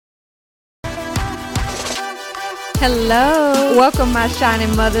Hello. Welcome, my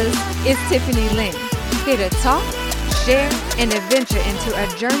shining mothers. It's Tiffany Lynn, here to talk, share, and adventure into a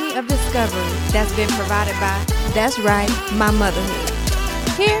journey of discovery that's been provided by, that's right, my motherhood.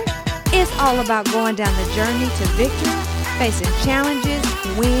 Here, it's all about going down the journey to victory, facing challenges,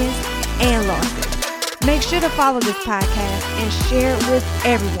 wins, and losses. Make sure to follow this podcast and share it with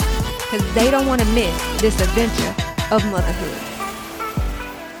everyone because they don't want to miss this adventure of motherhood.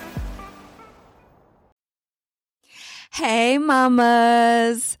 Hey,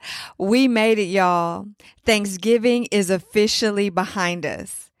 mamas. We made it, y'all. Thanksgiving is officially behind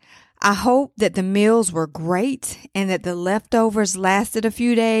us. I hope that the meals were great and that the leftovers lasted a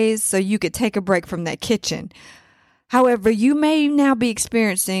few days so you could take a break from that kitchen. However, you may now be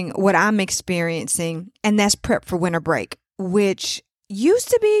experiencing what I'm experiencing, and that's prep for winter break, which used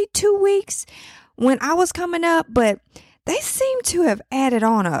to be 2 weeks when I was coming up, but they seem to have added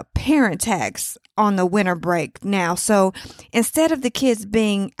on a parent tax on the winter break now. So instead of the kids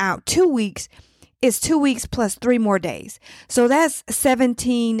being out 2 weeks, it's 2 weeks plus 3 more days. So that's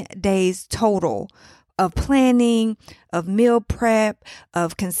 17 days total of planning, of meal prep,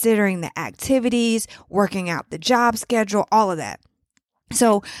 of considering the activities, working out the job schedule, all of that.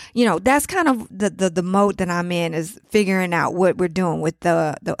 So, that's kind of the mode that I'm in, is figuring out what we're doing with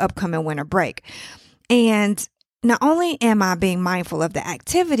the upcoming winter break. And not only am I being mindful of the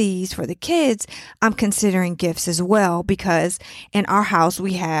activities for the kids, I'm considering gifts as well, because in our house,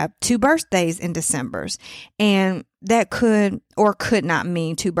 we have 2 birthdays in December's, and that could or could not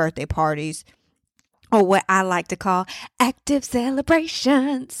mean 2 birthday parties, or what I like to call active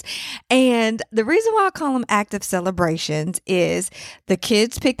celebrations. And the reason why I call them active celebrations is the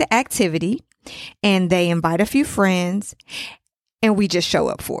kids pick the activity and they invite a few friends and we just show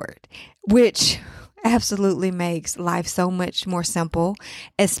up for it, which absolutely makes life so much more simple,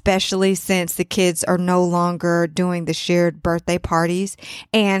 especially since the kids are no longer doing the shared birthday parties.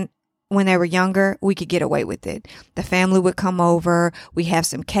 And when they were younger, we could get away with it. The family would come over, we have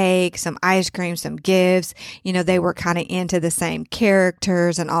some cake, some ice cream, some gifts. They were kind of into the same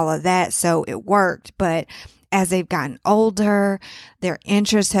characters and all of that, so it worked. But as they've gotten older, their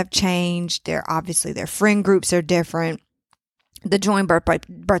interests have changed. Obviously their friend groups are different. The joint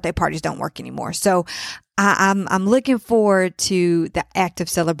birthday parties don't work anymore. So I'm looking forward to the active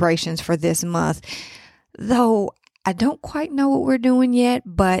celebrations for this month, though I don't quite know what we're doing yet,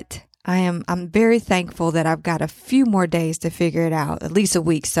 but I'm very thankful that I've got a few more days to figure it out, at least a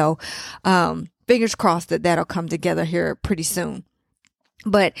week. So fingers crossed that'll come together here pretty soon.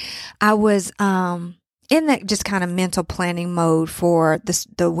 But I was in that just kind of mental planning mode for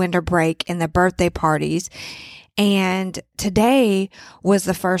the winter break and the birthday parties. And today was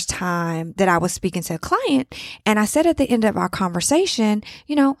the first time that I was speaking to a client, and I said at the end of our conversation,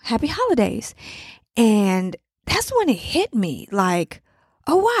 happy holidays. And that's when it hit me like,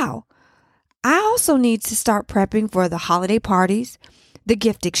 oh, wow, I also need to start prepping for the holiday parties, the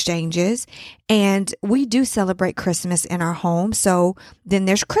gift exchanges, and we do celebrate Christmas in our home. So then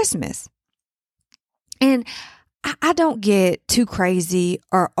there's Christmas. And I don't get too crazy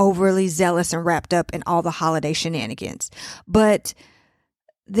or overly zealous and wrapped up in all the holiday shenanigans, but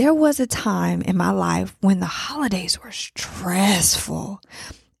there was a time in my life when the holidays were stressful,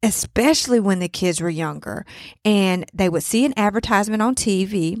 especially when the kids were younger and they would see an advertisement on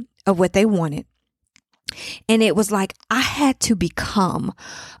TV of what they wanted. And it was like I had to become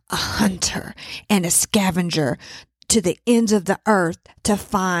a hunter and a scavenger to the ends of the earth to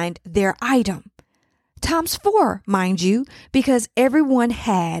find their item. Times 4, mind you, because everyone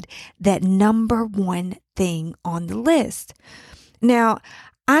had that number one thing on the list. Now,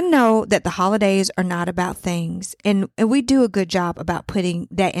 I know that the holidays are not about things, and we do a good job about putting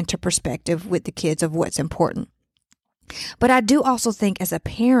that into perspective with the kids of what's important. But I do also think as a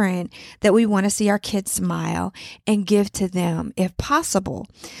parent that we want to see our kids smile and give to them if possible.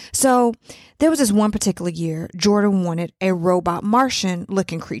 So there was this one particular year, Jordan wanted a robot Martian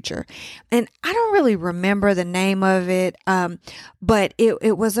looking creature. And I don't really remember the name of it, but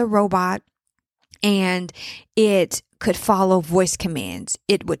it was a robot and it could follow voice commands.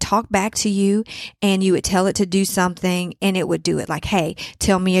 It would talk back to you and you would tell it to do something and it would do it, like, hey,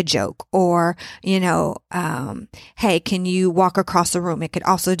 tell me a joke, or, hey, can you walk across the room? It could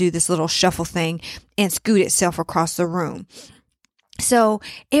also do this little shuffle thing and scoot itself across the room. So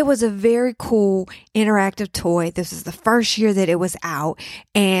it was a very cool interactive toy. This is the first year that it was out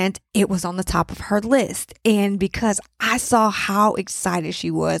and it was on the top of her list. And because I saw how excited she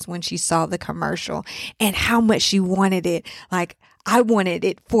was when she saw the commercial and how much she wanted it, like I wanted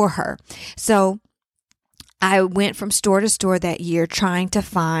it for her. So I went from store to store that year trying to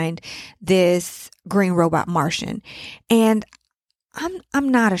find this green robot Martian. And I'm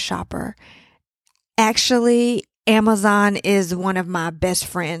not a shopper. Actually, Amazon is one of my best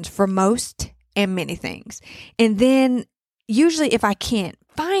friends for most and many things. And then usually if I can't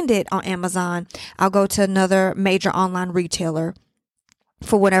find it on Amazon, I'll go to another major online retailer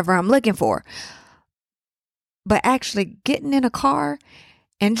for whatever I'm looking for. But actually getting in a car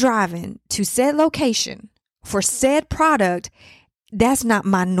and driving to said location for said product, that's not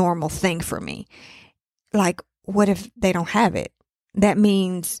my normal thing for me. Like, what if they don't have it? That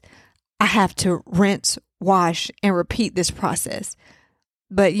means I have to rinse, wash, and repeat this process.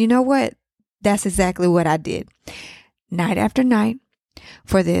 But you know what? That's exactly what I did. Night after night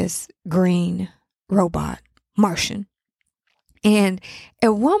for this green robot Martian. And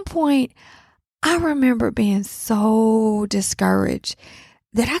at one point, I remember being so discouraged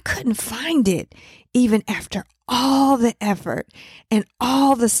that I couldn't find it, even after all the effort and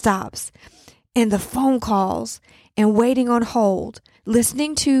all the stops and the phone calls and waiting on hold,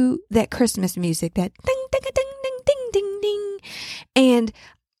 listening to that Christmas music, that ding, ding, ding, ding, ding, ding, ding. And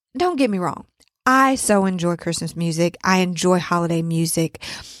don't get me wrong, I so enjoy Christmas music. I enjoy holiday music.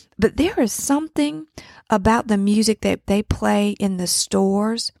 But there is something about the music that they play in the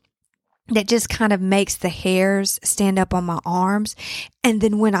stores that just kind of makes the hairs stand up on my arms. And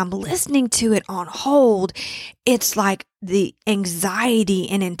then when I'm listening to it on hold, it's like the anxiety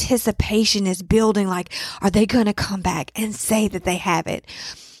and anticipation is building. Like, are they going to come back and say that they have it?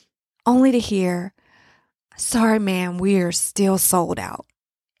 Only to hear, sorry, ma'am, we are still sold out.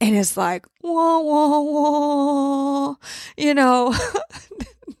 And it's like, wah, wah, wah, no,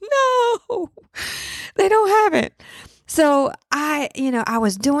 they don't have it. So I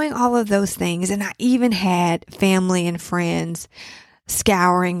was doing all of those things, and I even had family and friends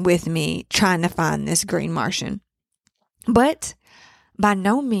scouring with me trying to find this green Martian. But by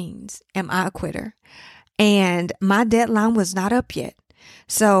no means am I a quitter, and my deadline was not up yet.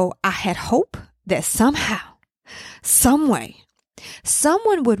 So I had hope that somehow, some way,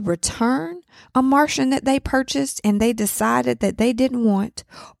 someone would return a Martian that they purchased and they decided that they didn't want,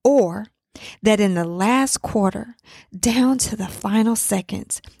 or that in the last quarter, down to the final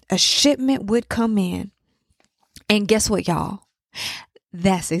seconds, a shipment would come in. And guess what, y'all?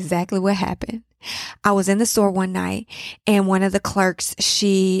 That's exactly what happened. I was in the store one night, and one of the clerks,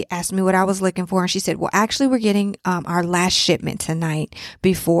 she asked me what I was looking for. And she said, well, actually, we're getting our last shipment tonight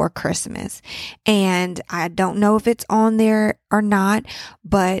before Christmas. And I don't know if it's on there or not,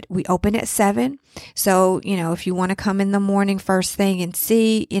 but we open at 7. So, if you want to come in the morning first thing and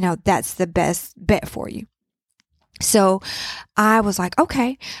see, that's the best bet for you. So I was like,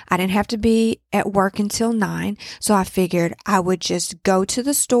 okay, I didn't have to be at work until 9. So I figured I would just go to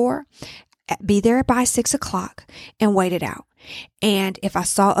the store, be there by 6 o'clock, and wait it out. And if I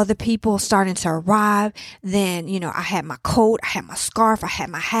saw other people starting to arrive, then, I had my coat, I had my scarf, I had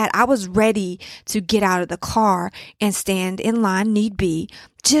my hat. I was ready to get out of the car and stand in line, need be,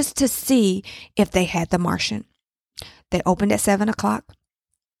 just to see if they had the Martian. They opened at 7 o'clock.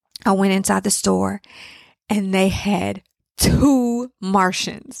 I went inside the store, and they had 2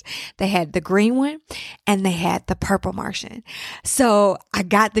 Martians. They had the green one and they had the purple Martian. So I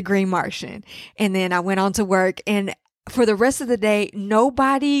got the green Martian, and then I went on to work, and for the rest of the day,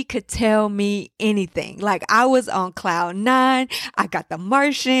 nobody could tell me anything. Like, I was on cloud 9. I got the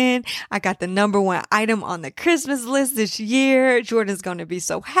Martian. I got the number 1 item on the Christmas list this year. Jordan's going to be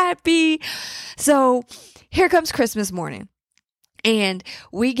so happy. So here comes Christmas morning. And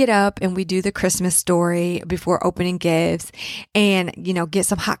we get up and we do the Christmas story before opening gifts and, get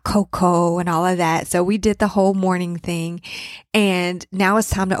some hot cocoa and all of that. So we did the whole morning thing, and now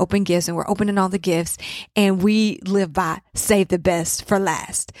it's time to open gifts, and we're opening all the gifts, and we live by save the best for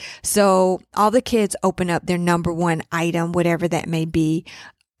last. So all the kids open up their number 1 item, whatever that may be,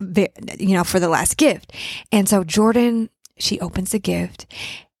 for the last gift. And so Jordan, she opens the gift,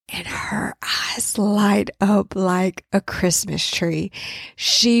 and her eyes light up like a Christmas tree.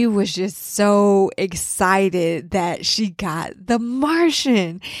 She was just so excited that she got the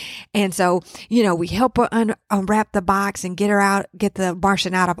Martian. And so, we help her unwrap the box and get the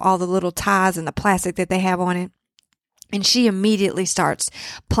Martian out of all the little ties and the plastic that they have on it. And she immediately starts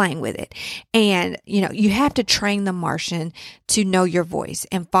playing with it. And, you have to train the Martian to know your voice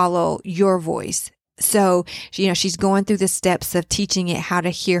and follow your voice. So, she's going through the steps of teaching it how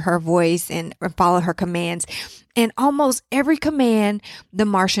to hear her voice and follow her commands. And almost every command the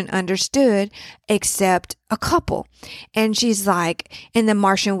Martian understood except a couple. And she's like, and the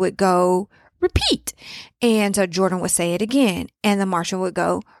Martian would go, repeat. And so Jordan would say it again, and the Martian would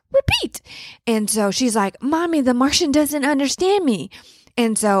go, repeat. And so she's like, Mommy, the Martian doesn't understand me.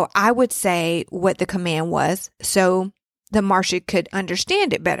 And so I would say what the command was so the Martian could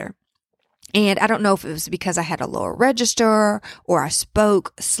understand it better. And I don't know if it was because I had a lower register or I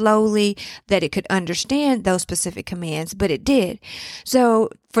spoke slowly that it could understand those specific commands, but it did. So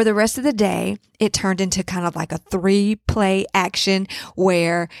for the rest of the day, it turned into kind of like a 3-play action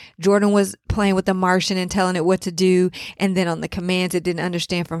where Jordan was playing with the Martian and telling it what to do. And then on the commands it didn't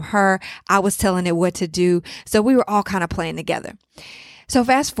understand from her, I was telling it what to do. So we were all kind of playing together. So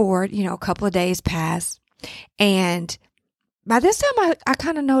fast forward, a couple of days pass, and by this time, I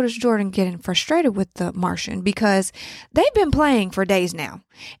kind of noticed Jordan getting frustrated with the Martian because they've been playing for days now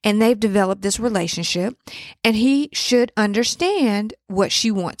and they've developed this relationship, and he should understand what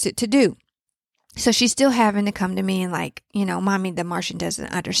she wants it to do. So she's still having to come to me and like, Mommy, the Martian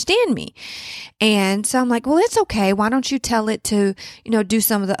doesn't understand me. And so I'm like, well, it's okay. Why don't you tell it to, do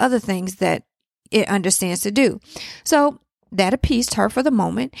some of the other things that it understands to do? So that appeased her for the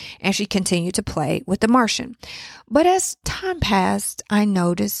moment, and she continued to play with the Martian. But as time passed, I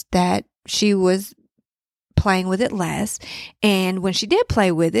noticed that she was playing with it less, and when she did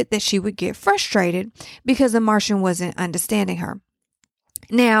play with it, that she would get frustrated because the Martian wasn't understanding her.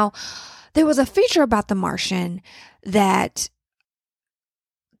 Now, there was a feature about the Martian that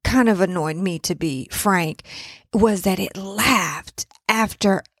kind of annoyed me, to be frank, was that it laughed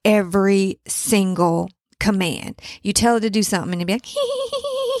after every single command. You tell it to do something and it'd be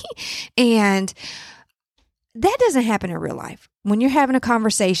like, and that doesn't happen in real life. When you're having a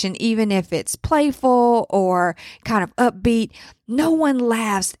conversation, even if it's playful or kind of upbeat, no one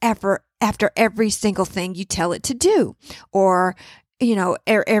laughs after every single thing you tell it to do, or,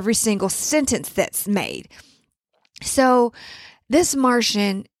 every single sentence that's made. So this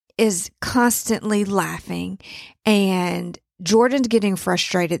Martian is constantly laughing, and Jordan's getting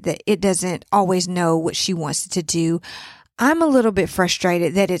frustrated that it doesn't always know what she wants it to do. I'm a little bit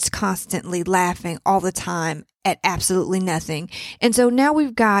frustrated that it's constantly laughing all the time at absolutely nothing. And so now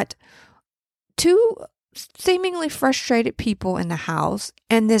we've got 2 seemingly frustrated people in the house,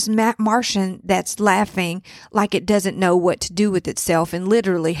 and this Martian that's laughing like it doesn't know what to do with itself. And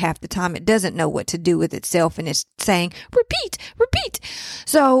literally half the time it doesn't know what to do with itself, and it's saying, repeat, repeat.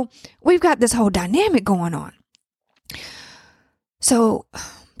 So we've got this whole dynamic going on. So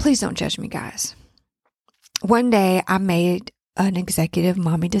please don't judge me, guys. One day I made an executive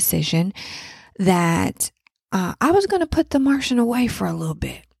mommy decision that I was going to put the Martian away for a little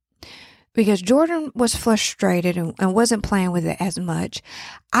bit because Jordan was frustrated and wasn't playing with it as much.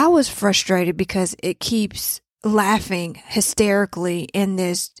 I was frustrated because it keeps laughing hysterically in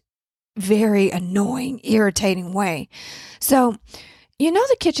this very annoying, irritating way. So,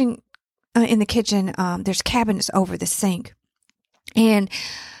 the kitchen, in the kitchen, there's cabinets over the sink. And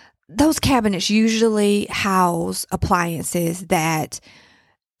those cabinets usually house appliances that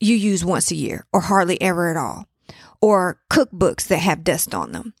you use once a year or hardly ever at all, or cookbooks that have dust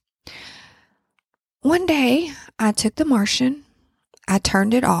on them. One day, I took the Martian, I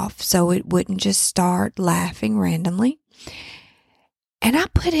turned it off so it wouldn't just start laughing randomly, and I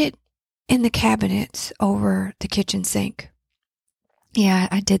put it in the cabinets over the kitchen sink. Yeah,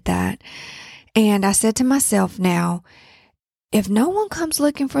 I did that. And I said to myself, now, if no one comes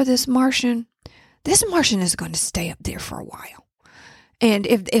looking for this Martian is going to stay up there for a while. And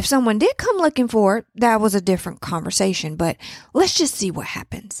if someone did come looking for it, that was a different conversation. But let's just see what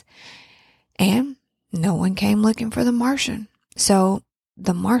happens. And no one came looking for the Martian. So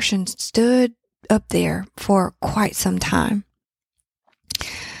the Martian stood up there for quite some time.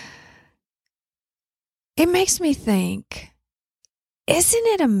 It makes me think, isn't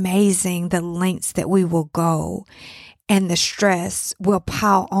it amazing the lengths that we will go and the stress will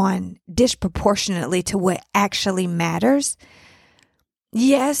pile on disproportionately to what actually matters?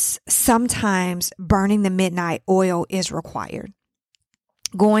 Yes, sometimes burning the midnight oil is required.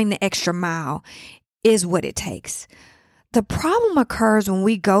 Going the extra mile is what it takes. The problem occurs when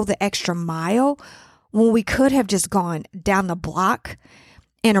we go the extra mile, when we could have just gone down the block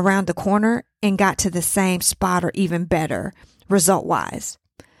and around the corner and got to the same spot or even better result-wise.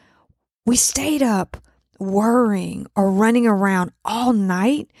 We stayed up worrying or running around all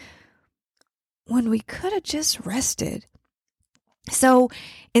night when we could have just rested. So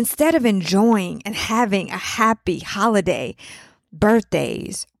instead of enjoying and having a happy holiday,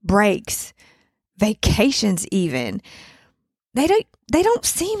 birthdays, breaks, vacations even, they don't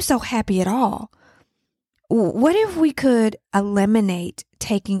seem so happy at all. What if we could eliminate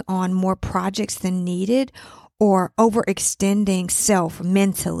taking on more projects than needed, or overextending self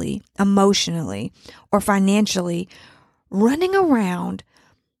mentally, emotionally, or financially, running around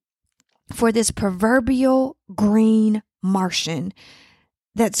for this proverbial green Martian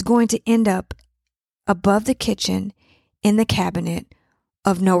that's going to end up above the kitchen in the cabinet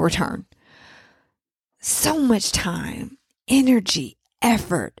of no return. So much time, energy,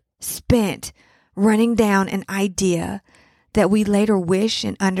 effort spent running down an idea that we later wish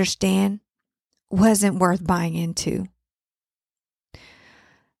and understand wasn't worth buying into.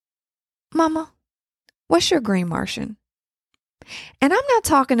 Mama, what's your green Martian? And I'm not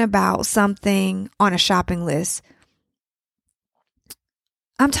talking about something on a shopping list.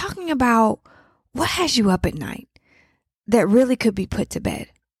 I'm talking about what has you up at night that really could be put to bed.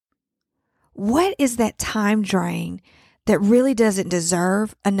 What is that time drain that really doesn't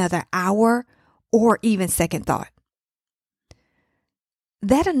deserve another hour or even second thought?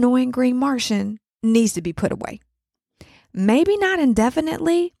 That annoying green Martian needs to be put away. Maybe not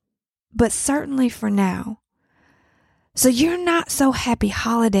indefinitely, but certainly for now. So your not so happy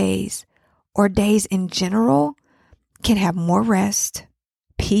holidays or days in general can have more rest,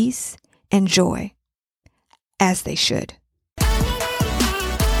 peace, and joy, as they should.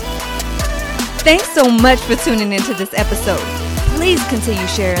 Thanks so much for tuning into this episode. Please continue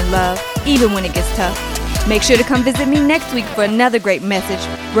sharing love, even when it gets tough. Make sure to come visit me next week for another great message.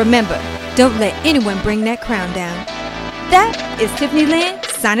 Remember, don't let anyone bring that crown down. That is Tiffany Lynn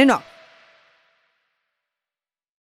signing off.